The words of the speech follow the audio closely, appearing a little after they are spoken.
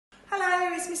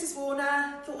it's Mrs.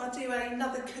 Warner. Thought I'd do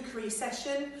another cookery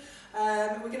session.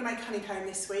 We're going to make honeycomb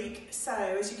this week. So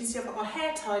as you can see, I've got my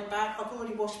hair tied back, I've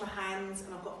already washed my hands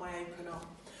and I've got my apron on.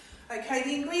 Okay,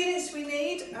 the ingredients we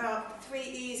need are 3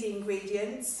 easy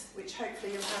ingredients, which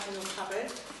hopefully you'll have in your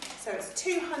cupboard. So it's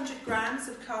 200 grams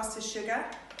of caster sugar,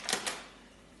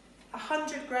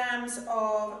 100 grams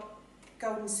of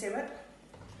golden syrup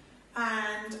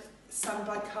and some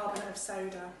bicarbonate of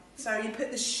soda. So you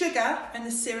put the sugar and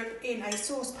the syrup in a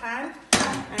saucepan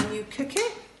and you cook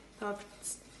it. I've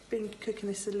been cooking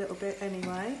this a little bit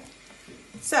anyway.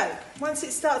 So once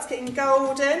it starts getting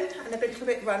golden and a little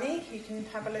bit runny, you can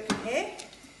have a look in here.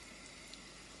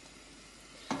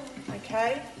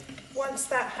 Okay, once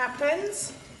that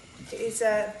happens, it is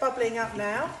bubbling up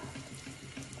now.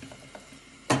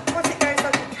 Once it goes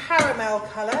like a caramel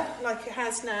colour, like it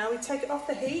has now, we take it off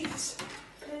the heat.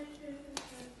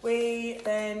 We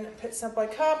then put some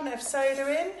bicarbonate of soda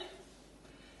in,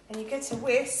 and you get a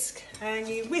whisk, and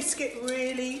you whisk it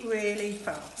really, really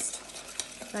fast.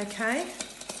 Okay,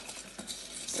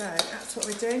 so that's what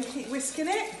we're doing, keep whisking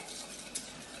it.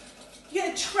 You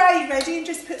get a tray ready and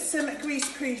just put some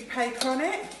greaseproof paper on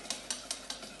it.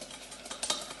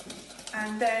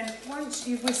 And then once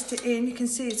you've whisked it in, you can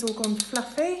see it's all gone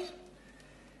fluffy.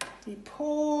 You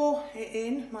pour it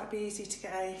in, might be easy to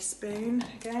get a spoon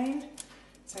again.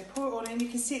 So pour it all in, you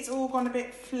can see it's all gone a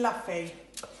bit fluffy.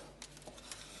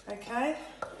 Okay?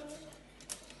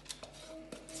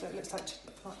 So it looks like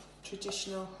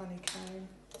traditional honeycomb.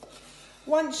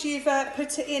 Once you've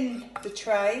put it in the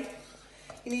tray,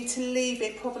 you need to leave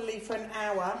it probably for an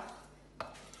hour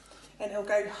and it'll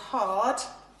go hard.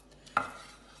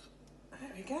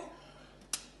 There we go.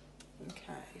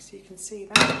 Okay, so you can see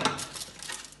that.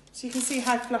 So you can see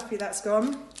how fluffy that's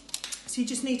gone. So you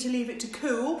just need to leave it to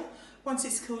cool. Once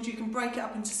it's cooled, you can break it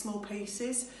up into small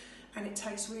pieces and it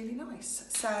tastes really nice.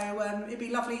 So it'd be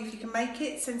lovely if you can make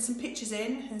it, send some pictures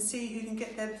in and see who can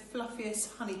get the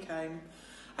fluffiest honeycomb.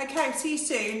 Okay, see you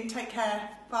soon. Take care.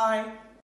 Bye.